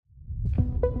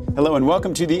Hello and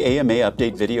welcome to the AMA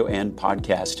Update video and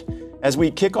podcast. As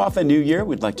we kick off a new year,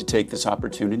 we'd like to take this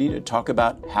opportunity to talk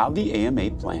about how the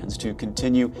AMA plans to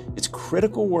continue its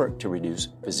critical work to reduce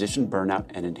physician burnout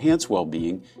and enhance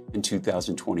well-being in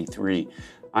 2023.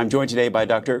 I'm joined today by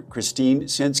Dr. Christine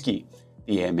Sinski,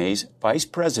 the AMA's Vice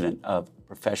President of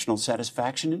Professional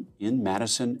Satisfaction in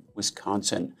Madison,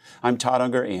 Wisconsin. I'm Todd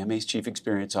Unger, AMA's Chief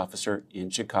Experience Officer in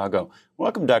Chicago.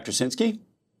 Welcome, Dr. Sinski.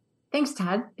 Thanks,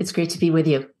 Todd. It's great to be with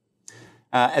you.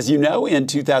 As you know, in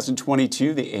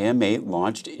 2022, the AMA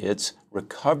launched its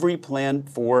Recovery Plan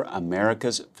for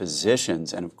America's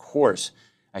Physicians. And of course,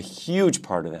 a huge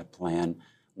part of that plan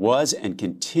was and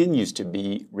continues to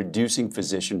be reducing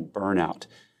physician burnout.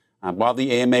 While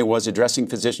the AMA was addressing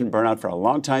physician burnout for a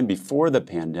long time before the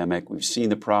pandemic, we've seen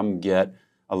the problem get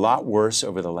a lot worse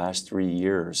over the last 3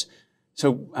 years.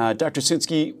 So, Dr.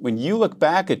 Sinski, when you look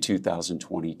back at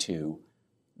 2022,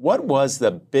 what was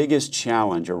the biggest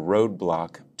challenge or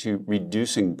roadblock to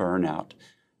reducing burnout?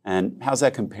 And how's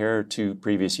that compare to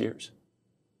previous years?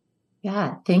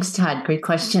 Yeah, thanks, Todd. Great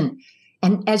question.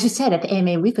 And as you said, at the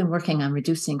AMA, we've been working on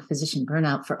reducing physician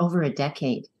burnout for over a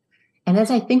decade. And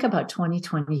as I think about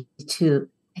 2022,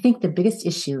 I think the biggest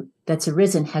issue that's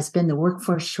arisen has been the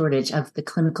workforce shortage of the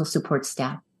clinical support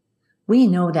staff. We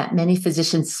know that many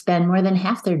physicians spend more than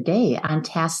half their day on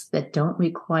tasks that don't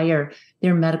require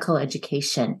their medical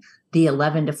education, the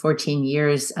 11 to 14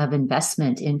 years of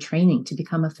investment in training to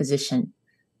become a physician.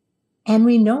 And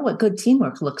we know what good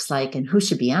teamwork looks like and who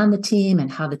should be on the team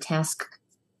and how the task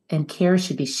and care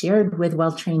should be shared with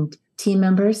well-trained team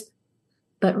members.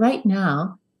 But right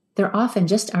now, there often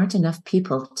just aren't enough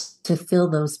people to fill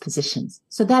those positions.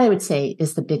 So that, I would say,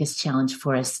 is the biggest challenge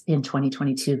for us in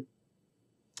 2022.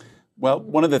 Well,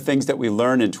 one of the things that we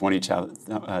learned in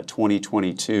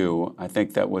 2022, I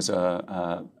think that was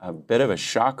a bit of a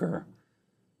shocker,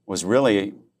 was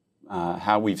really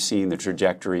how we've seen the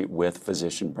trajectory with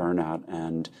physician burnout.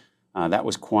 And that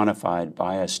was quantified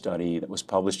by a study that was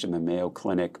published in the Mayo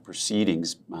Clinic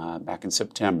Proceedings back in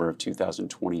September of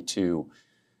 2022.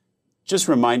 Just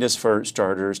remind us, for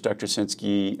starters, Dr.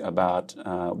 Sinski, about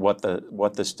what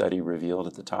the study revealed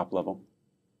at the top level.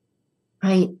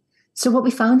 Right. So what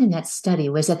we found in that study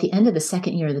was at the end of the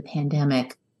second year of the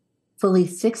pandemic, fully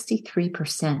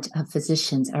 63% of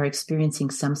physicians are experiencing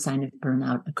some sign of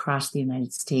burnout across the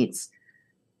United States.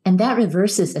 And that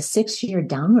reverses a 6-year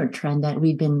downward trend that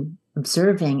we've been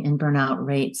observing in burnout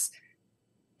rates.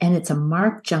 And it's a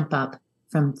marked jump up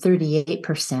from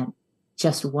 38%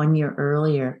 just 1 year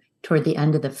earlier toward the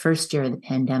end of the first year of the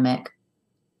pandemic.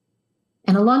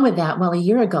 And along with that, well, a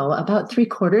year ago, about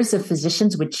 3/4 of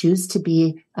physicians would choose to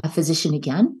be a physician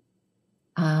again.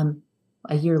 A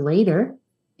year later,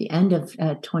 the end of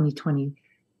 2020,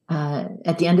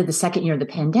 at the end of the second year of the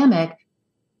pandemic,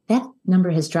 that number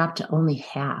has dropped to only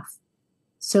half.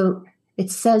 So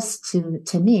it says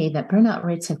to me that burnout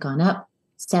rates have gone up.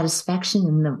 Satisfaction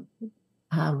in the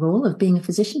role of being a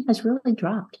physician has really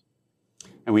dropped.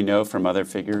 And we know from other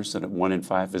figures that 1 in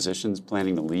 5 physicians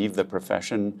planning to leave the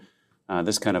profession.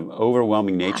 This kind of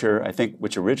overwhelming nature, I think,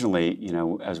 which originally,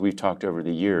 as we've talked over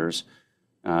the years,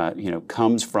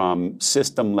 comes from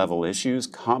system level issues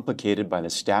complicated by the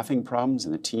staffing problems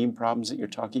and the team problems that you're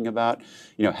talking about.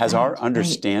 Has our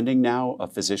understanding now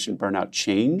of physician burnout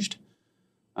changed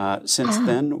since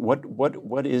then?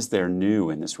 What is there new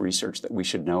in this research that we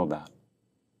should know about?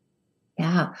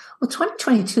 Yeah. Well,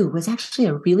 2022 was actually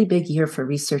a really big year for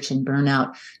research in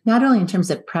burnout, not only in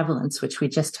terms of prevalence, which we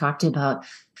just talked about,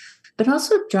 but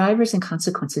also drivers and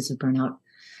consequences of burnout.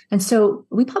 And so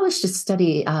we published a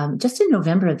study just in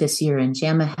November of this year in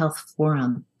JAMA Health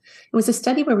Forum. It was a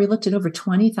study where we looked at over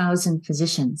 20,000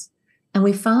 physicians, and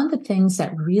we found the things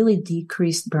that really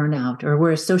decreased burnout or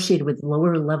were associated with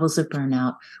lower levels of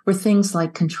burnout were things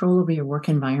like control over your work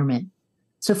environment.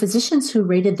 So physicians who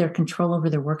rated their control over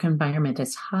their work environment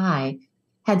as high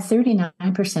had 39%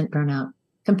 burnout,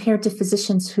 compared to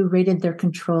physicians who rated their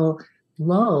control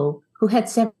low, who had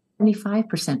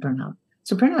 75% burnout.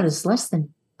 So burnout is less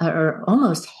than or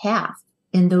almost half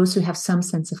in those who have some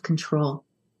sense of control.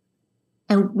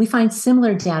 And we find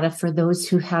similar data for those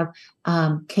who have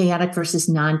chaotic versus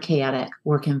non-chaotic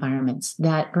work environments,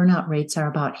 that burnout rates are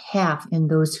about half in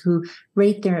those who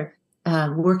rate their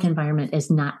work environment as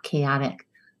not chaotic.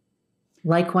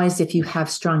 Likewise, if you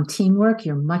have strong teamwork,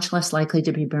 you're much less likely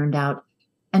to be burned out.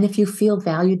 And if you feel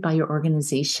valued by your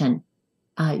organization,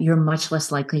 you're much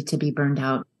less likely to be burned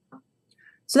out.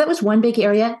 So that was one big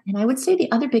area. And I would say the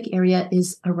other big area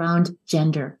is around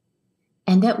gender.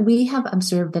 And that we have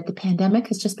observed that the pandemic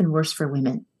has just been worse for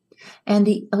women. And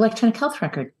the electronic health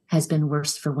record has been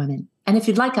worse for women. And if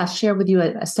you'd like, I'll share with you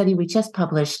a study we just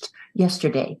published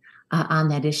yesterday on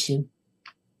that issue.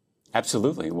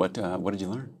 Absolutely. What did you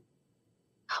learn?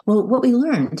 Well, what we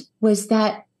learned was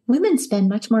that women spend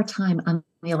much more time on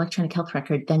the electronic health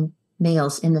record than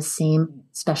males in the same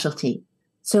specialty.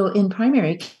 So in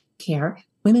primary care,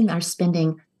 women are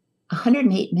spending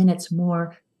 108 minutes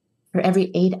more for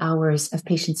every 8 hours of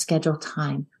patient scheduled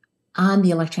time on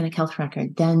the electronic health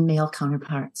record than male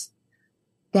counterparts.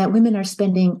 That women are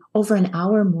spending over an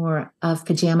hour more of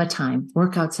pajama time,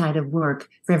 work outside of work,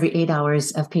 for every 8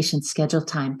 hours of patient scheduled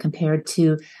time compared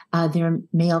to their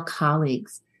male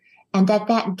colleagues. And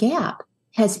that gap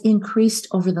has increased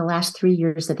over the last 3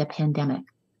 years of the pandemic.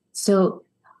 So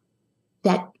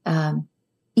that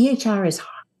EHR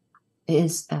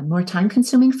is more time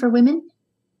consuming for women.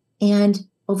 And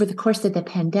over the course of the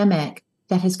pandemic,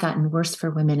 that has gotten worse for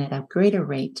women at a greater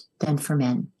rate than for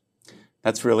men.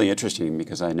 That's really interesting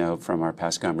because I know from our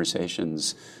past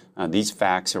conversations, these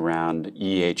facts around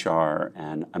EHR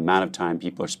and amount of time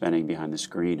people are spending behind the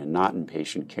screen and not in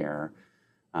patient care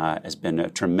has been a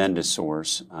tremendous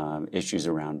source. Issues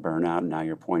around burnout, and now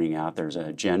you're pointing out there's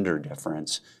a gender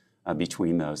difference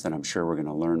between those that I'm sure we're going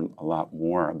to learn a lot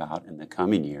more about in the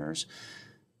coming years.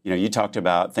 You talked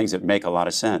about things that make a lot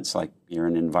of sense, like you're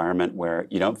in an environment where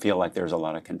you don't feel like there's a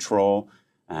lot of control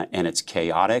and it's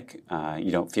chaotic. You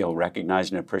don't feel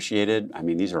recognized and appreciated. I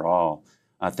mean, these are all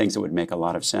things that would make a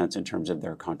lot of sense in terms of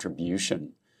their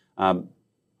contribution.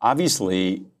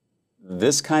 Obviously,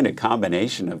 this kind of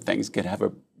combination of things could have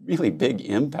a really big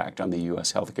impact on the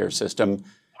U.S. healthcare system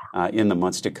in the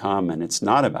months to come. And it's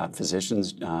not about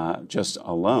physicians just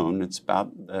alone. It's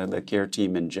about the care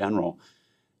team in general.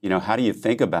 How do you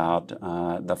think about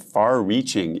the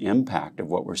far-reaching impact of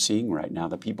what we're seeing right now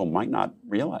that people might not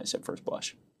realize at first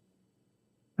blush?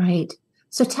 Right.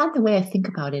 So, Todd, the way I think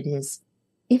about it is,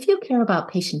 if you care about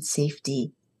patient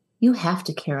safety, you have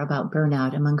to care about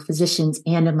burnout among physicians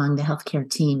and among the healthcare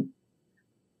team.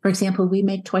 For example, we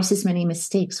make twice as many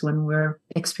mistakes when we're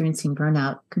experiencing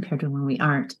burnout compared to when we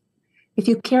aren't. If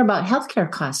you care about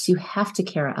healthcare costs, you have to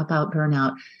care about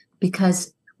burnout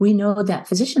because we know that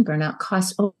physician burnout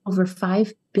costs over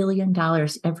 $5 billion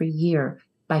every year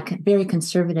by very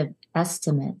conservative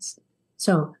estimates.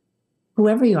 So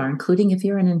whoever you are, including if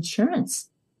you're an insurance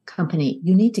company,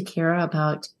 you need to care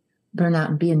about burnout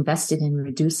and be invested in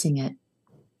reducing it.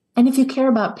 And if you care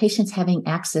about patients having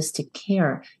access to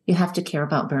care, you have to care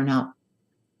about burnout.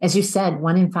 As you said,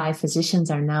 1 in 5 physicians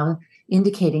are now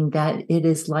indicating that it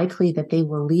is likely that they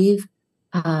will leave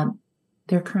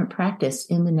their current practice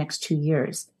in the next 2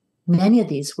 years. Many of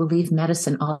these will leave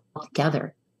medicine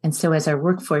altogether. And so as our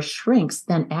workforce shrinks,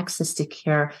 then access to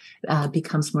care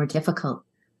becomes more difficult.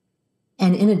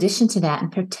 And in addition to that,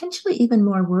 and potentially even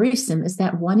more worrisome, is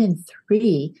that 1 in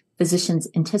 3 physicians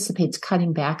anticipates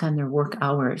cutting back on their work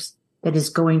hours, that is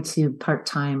going to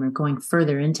part-time or going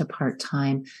further into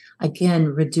part-time, again,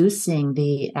 reducing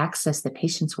the access that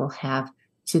patients will have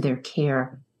to their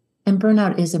care. And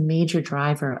burnout is a major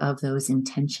driver of those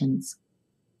intentions.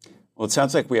 Well, it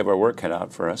sounds like we have our work cut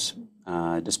out for us,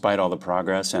 despite all the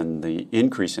progress and the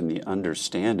increase in the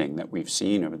understanding that we've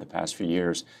seen over the past few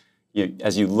years.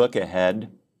 As you look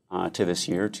ahead to this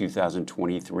year,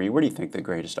 2023, where do you think the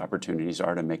greatest opportunities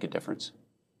are to make a difference?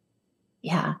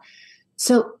 Yeah.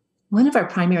 So one of our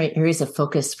primary areas of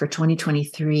focus for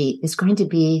 2023 is going to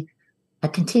be a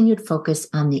continued focus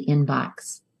on the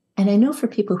inbox. And I know for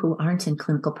people who aren't in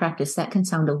clinical practice, that can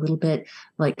sound a little bit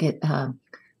like a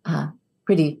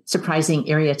pretty surprising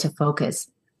area to focus.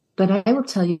 But I will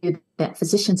tell you that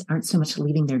physicians aren't so much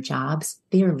leaving their jobs,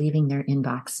 they are leaving their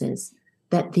inboxes.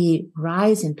 That the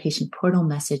rise in patient portal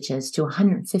messages to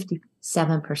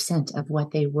 157% of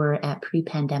what they were at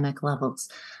pre-pandemic levels,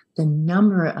 the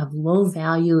number of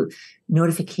low-value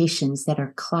notifications that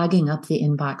are clogging up the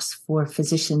inbox for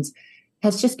physicians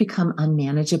has just become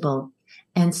unmanageable.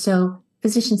 And so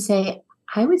physicians say,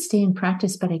 I would stay in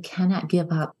practice, but I cannot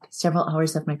give up several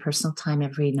hours of my personal time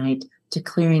every night to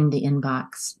clearing the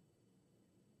inbox.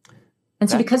 And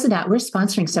so because of that, we're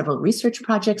sponsoring several research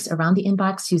projects around the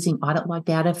inbox using audit log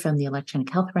data from the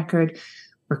electronic health record.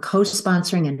 We're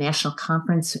co-sponsoring a national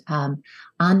conference on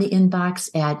the inbox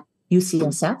at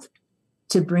UCSF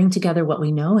to bring together what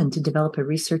we know and to develop a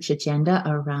research agenda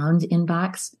around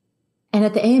inbox. And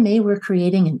at the AMA, we're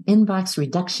creating an inbox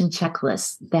reduction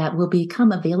checklist that will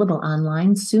become available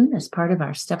online soon as part of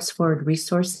our Steps Forward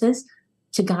resources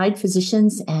to guide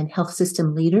physicians and health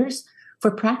system leaders for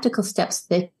practical steps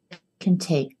they can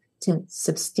take to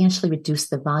substantially reduce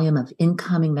the volume of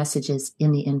incoming messages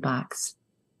in the inbox.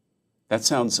 That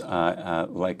sounds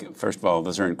like, first of all,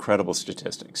 those are incredible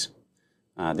statistics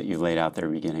that you laid out there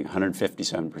beginning,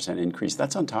 157% increase.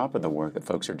 That's on top of the work that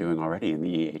folks are doing already in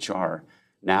the EHR.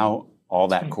 Now, all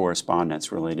that correspondence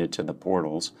related to the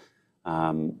portals,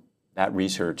 that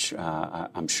research,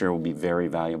 I'm sure, will be very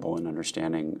valuable in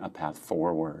understanding a path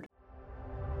forward.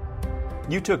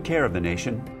 You took care of the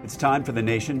nation. It's time for the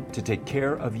nation to take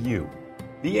care of you.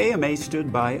 The AMA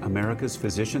stood by America's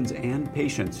physicians and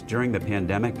patients during the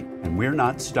pandemic, and we're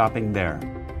not stopping there.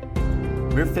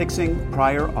 We're fixing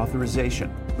prior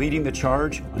authorization, leading the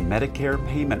charge on Medicare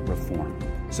payment reform,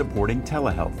 supporting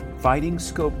telehealth, fighting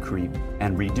scope creep,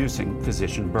 and reducing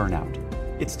physician burnout.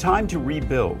 It's time to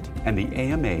rebuild, and the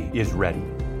AMA is ready.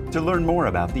 To learn more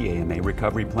about the AMA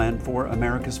Recovery Plan for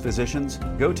America's Physicians,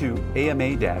 go to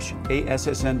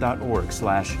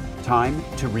ama-assn.org/time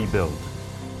to rebuild.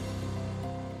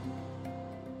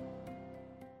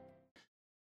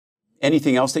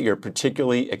 Anything else that you're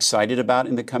particularly excited about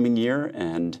in the coming year?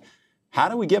 And how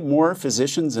do we get more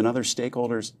physicians and other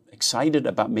stakeholders excited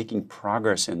about making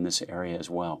progress in this area as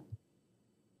well?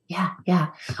 Yeah.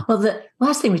 Well, the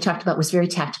last thing we talked about was very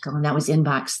tactical, and that was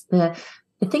Inbox. The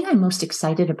thing I'm most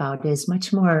excited about is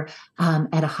much more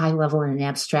at a high level and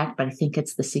abstract, but I think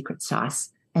it's the secret sauce,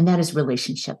 and that is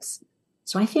relationships.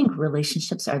 So I think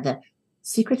relationships are the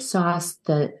secret sauce,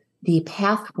 the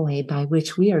pathway by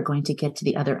which we are going to get to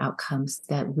the other outcomes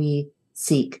that we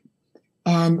seek.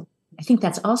 And I think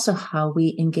that's also how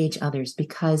we engage others,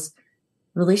 because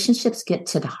relationships get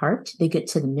to the heart. They get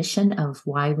to the mission of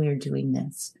why we're doing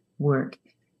this work.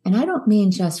 And I don't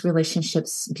mean just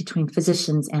relationships between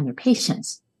physicians and their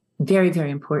patients, very,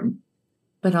 very important,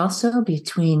 but also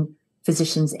between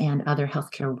physicians and other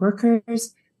healthcare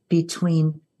workers,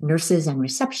 between nurses and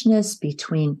receptionists,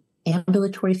 between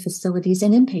ambulatory facilities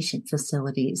and inpatient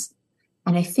facilities.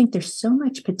 And I think there's so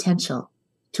much potential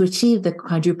to achieve the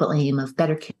quadruple aim of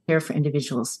better care for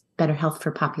individuals, better health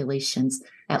for populations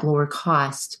at lower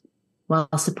cost, while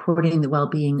supporting the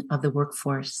well-being of the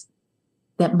workforce,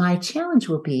 that my challenge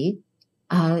will be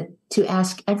to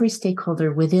ask every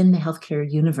stakeholder within the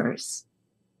healthcare universe,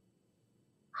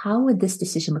 how would this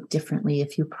decision look differently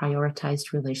if you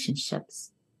prioritized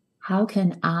relationships? How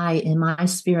can I, in my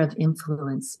sphere of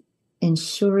influence,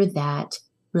 ensure that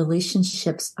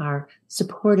relationships are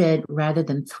supported rather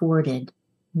than thwarted,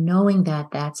 knowing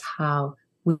that that's how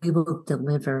we will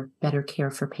deliver better care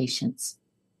for patients?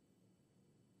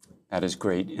 That is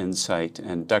great insight.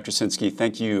 And Dr. Sinskey,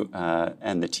 thank you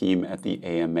and the team at the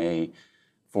AMA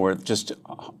for just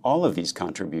all of these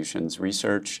contributions,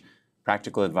 research,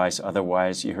 practical advice.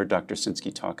 Otherwise, you heard Dr.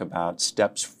 Sinskey talk about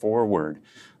steps forward.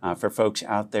 For folks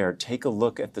out there, take a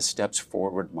look at the Steps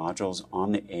Forward modules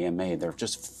on the AMA. They're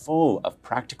just full of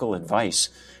practical advice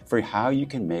for how you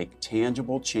can make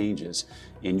tangible changes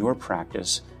in your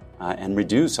practice and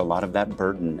reduce a lot of that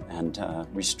burden and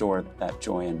restore that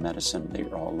joy in medicine that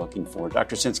you're all looking for.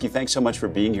 Dr. Sinskey, thanks so much for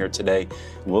being here today.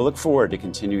 We'll look forward to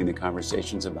continuing the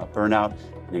conversations about burnout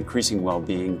and increasing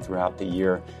well-being throughout the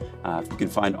year. You can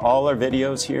find all our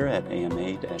videos here at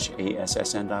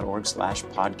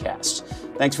ama-assn.org/podcasts.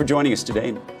 Thanks for joining us today,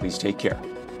 and please take care.